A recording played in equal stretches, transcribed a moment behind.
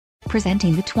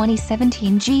presenting the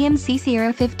 2017 GMC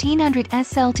Sierra 1500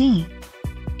 SLT.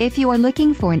 If you are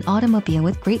looking for an automobile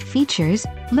with great features,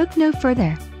 look no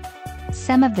further.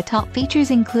 Some of the top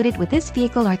features included with this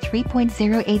vehicle are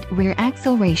 3.08 rear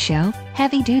axle ratio,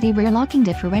 heavy-duty rear locking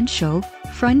differential,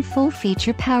 front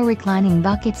full-feature power reclining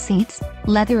bucket seats,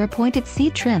 leather-appointed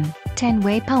seat trim,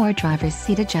 10-way power driver's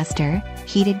seat adjuster,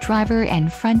 heated driver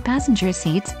and front passenger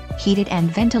seats, heated and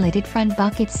ventilated front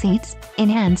bucket seats,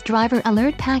 enhanced driver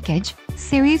alert package,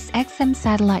 Sirius XM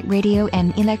satellite radio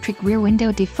and electric rear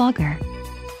window defogger.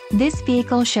 This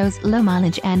vehicle shows low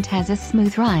mileage and has a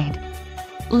smooth ride.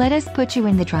 Let us put you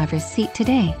in the driver's seat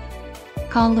today.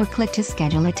 Call or click to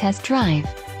schedule a test drive.